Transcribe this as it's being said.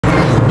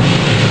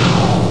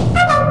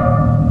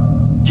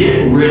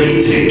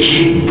ready to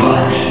kick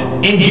butt.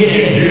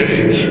 Engage.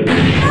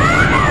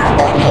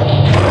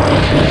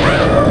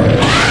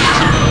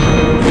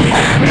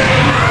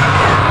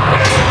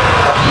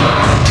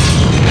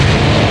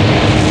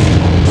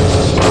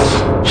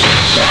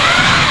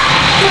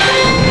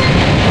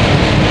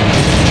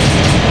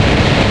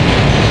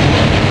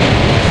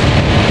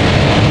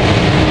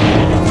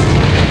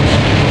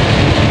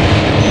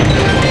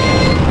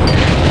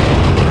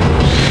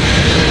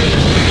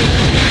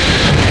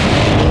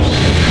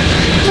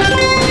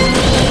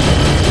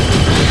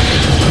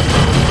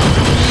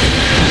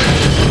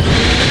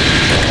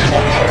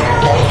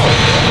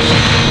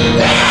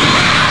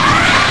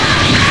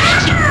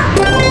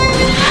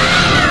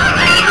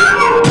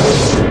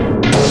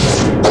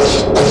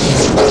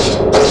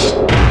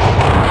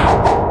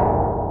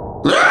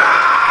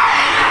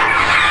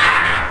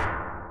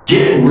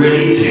 Get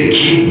ready to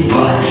kick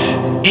butt.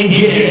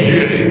 Engage.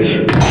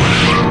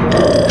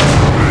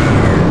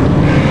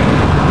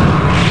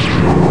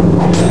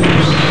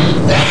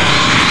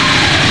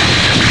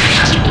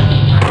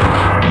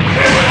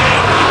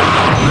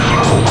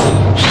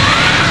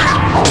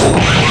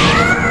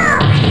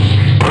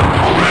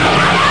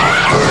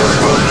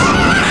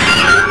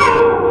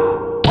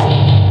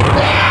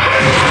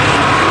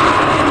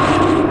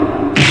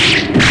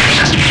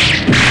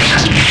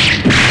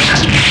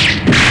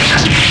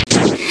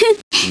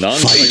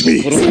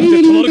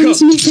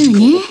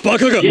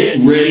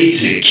 Get ready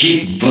to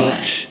kick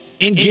butt.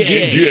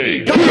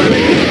 Engage.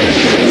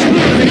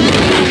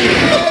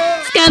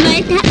 捕ま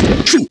えた。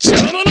邪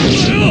魔なんだ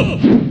よ。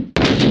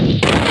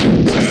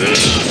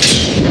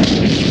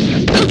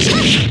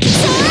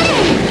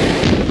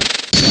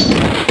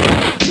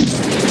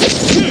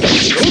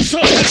さ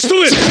あ、仕留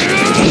め。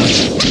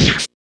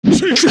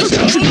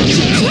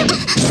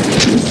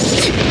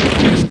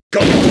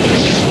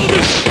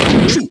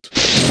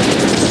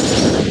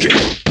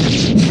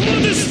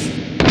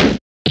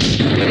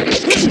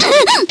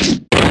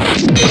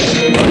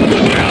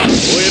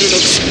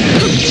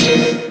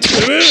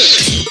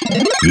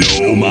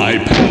Know my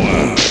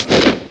power.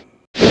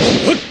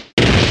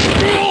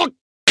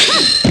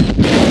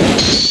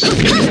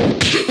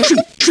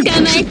 捕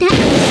まえた。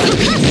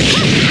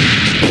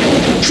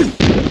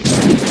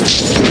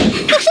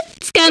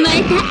捕まえ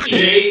た。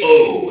KO.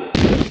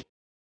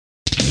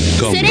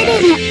 それでは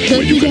ご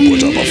きげんよ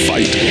う。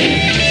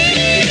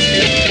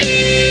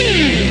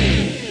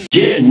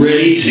 Get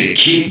ready to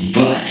kick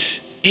butt.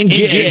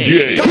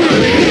 Engage.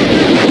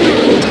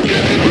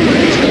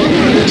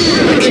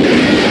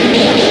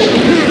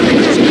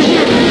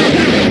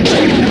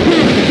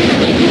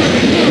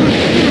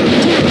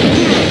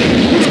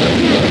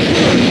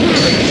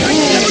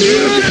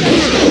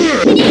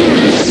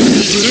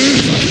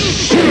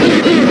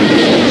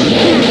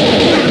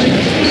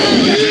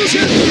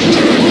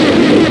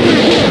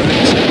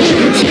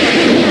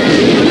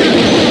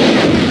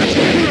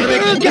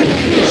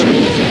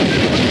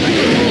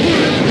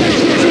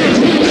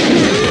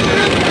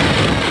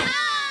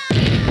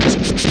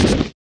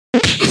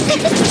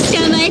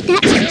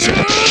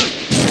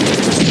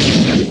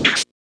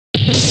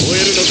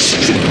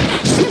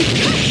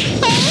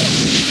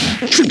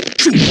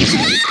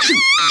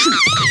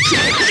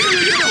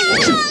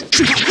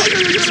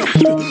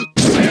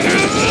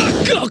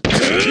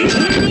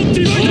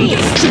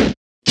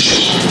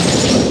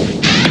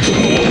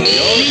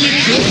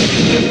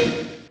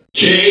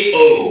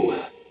 KO.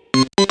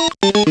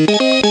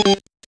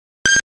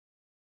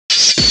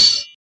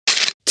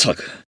 た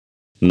く、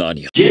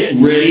何や。 Get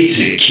ready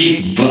to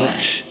kick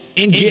butt.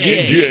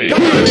 Engage.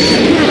 Mugen.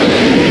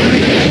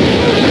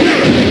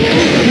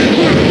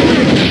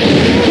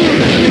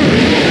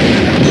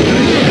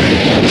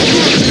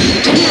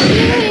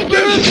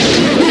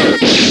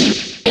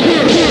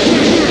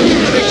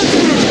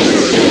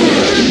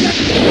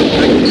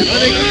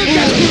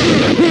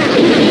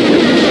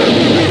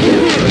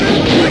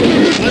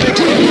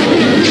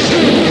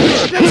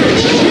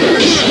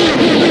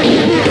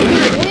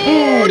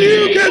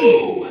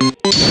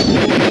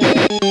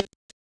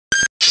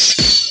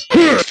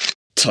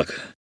 たく、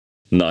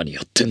何や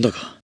ってんだ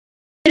か。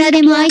いくら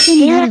でも相手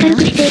になるわ。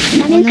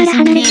画面から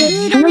離れて、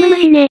そのまま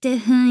死ね。って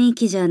雰囲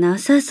気じゃな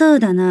さそう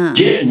だな。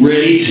 Get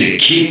ready to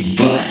kick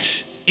butt.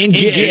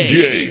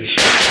 Engage.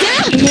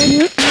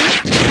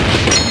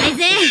 ない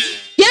ぜ。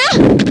やっ。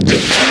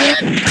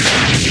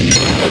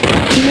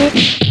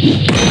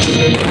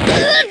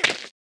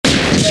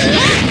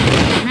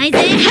ないぜ。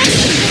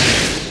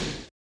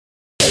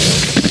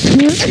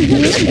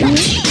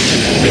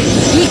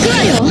行くわ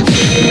よ。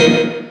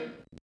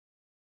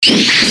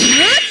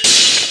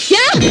や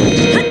っ。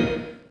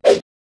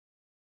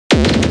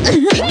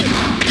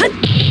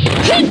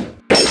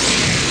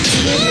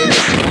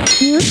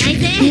ない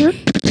ぜ。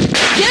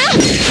やっ。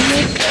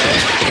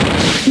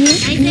な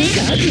いぜ。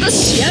覚悟し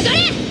やがれ。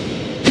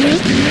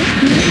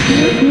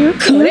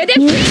これで。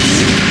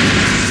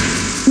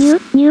行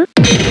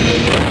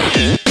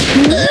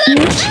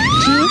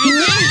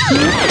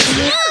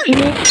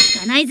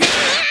かないぜ。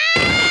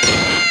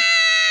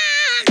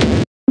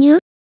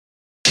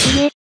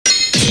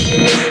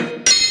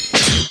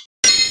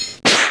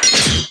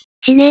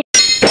死ね。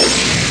圧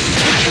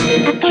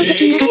倒的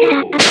に勝っ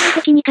た。圧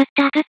倒的に勝っ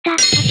た。圧倒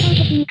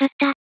的に勝っ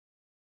た。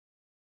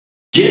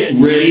Get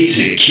ready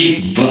to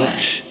kick butt.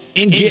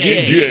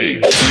 Engage.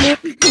 効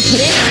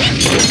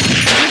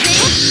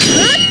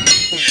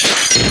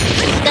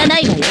かな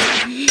いわよ。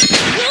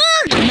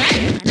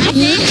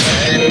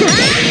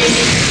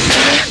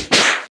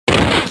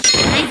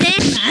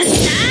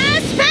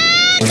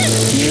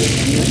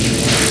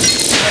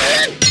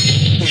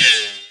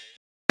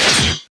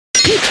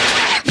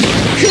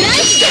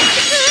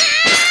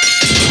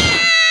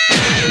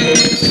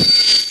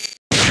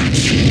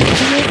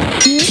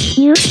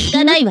効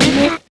かないわよ。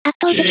圧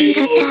倒的に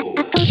勝った。圧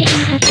倒的に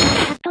勝った。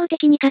圧倒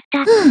的に勝っ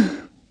た。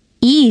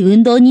いい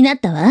運動になっ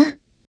たわ。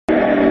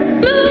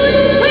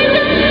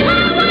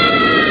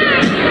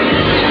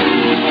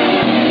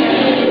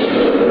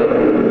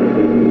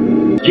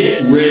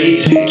Get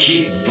ready to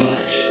kick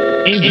butt.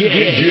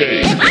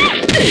 Engage.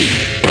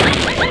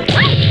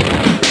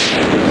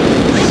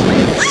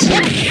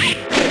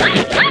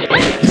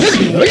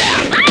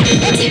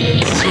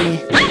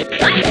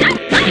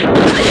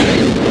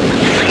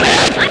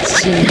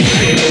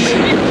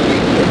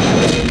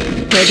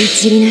 飛び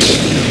散りなさい。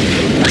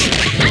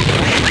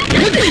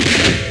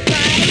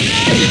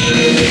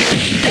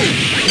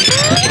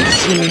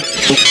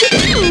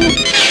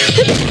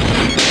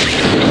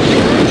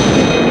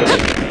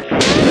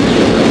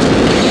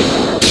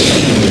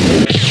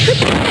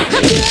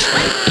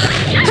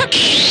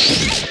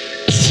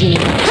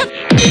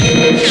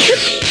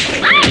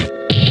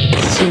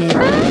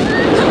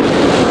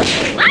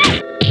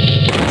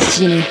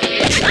死ね。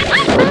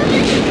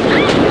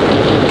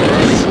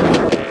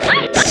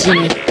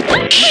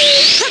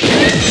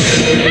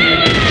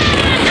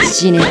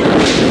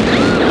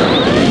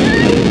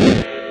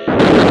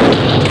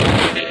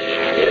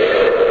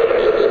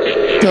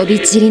飛び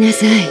散りな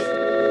さい。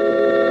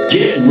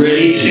Get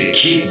ready to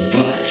kick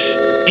butt.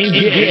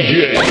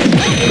 Engage.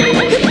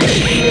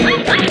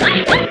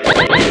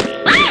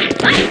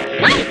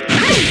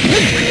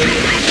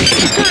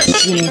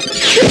 死ね。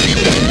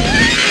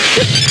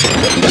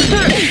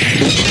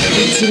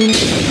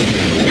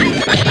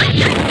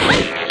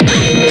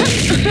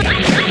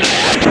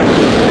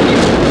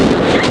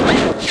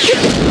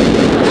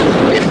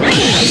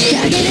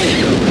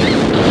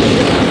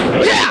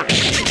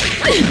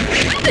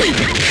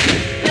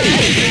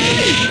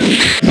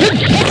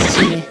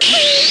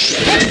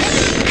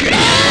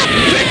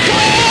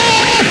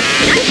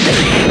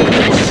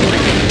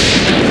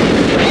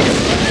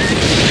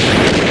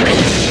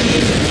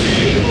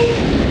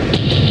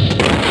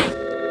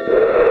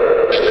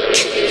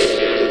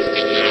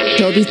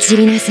飛び散りなさい。飛び散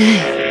りなさい。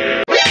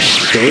どっ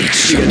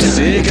ちが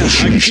強えかはっ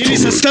きり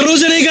させたろう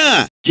じゃねえ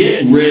か。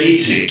 Get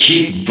ready to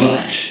kick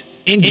butt.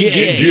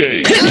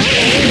 Engage.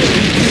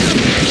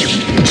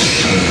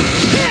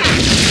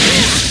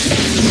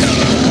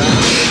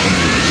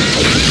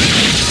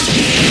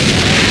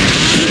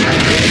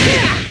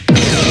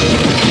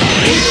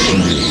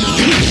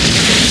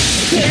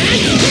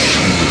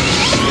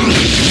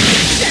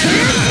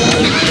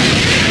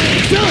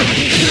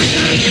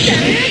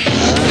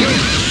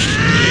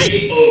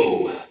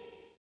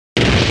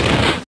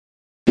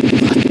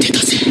 待ってた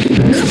ぜ。こ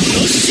の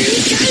瞬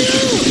間よ。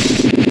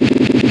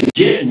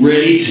 Get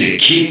ready to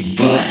kick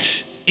butt.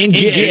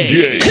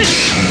 Engage.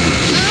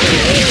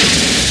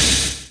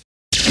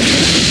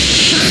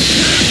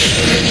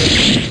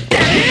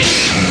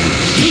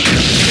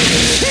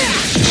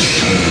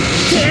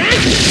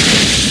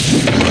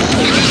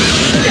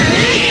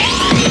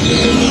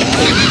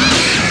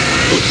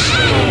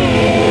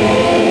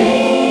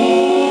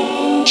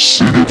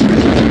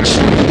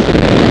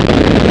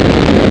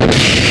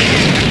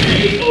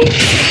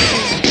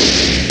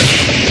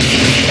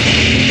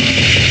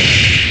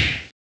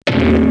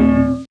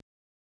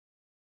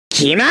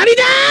 決まり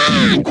だ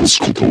ー。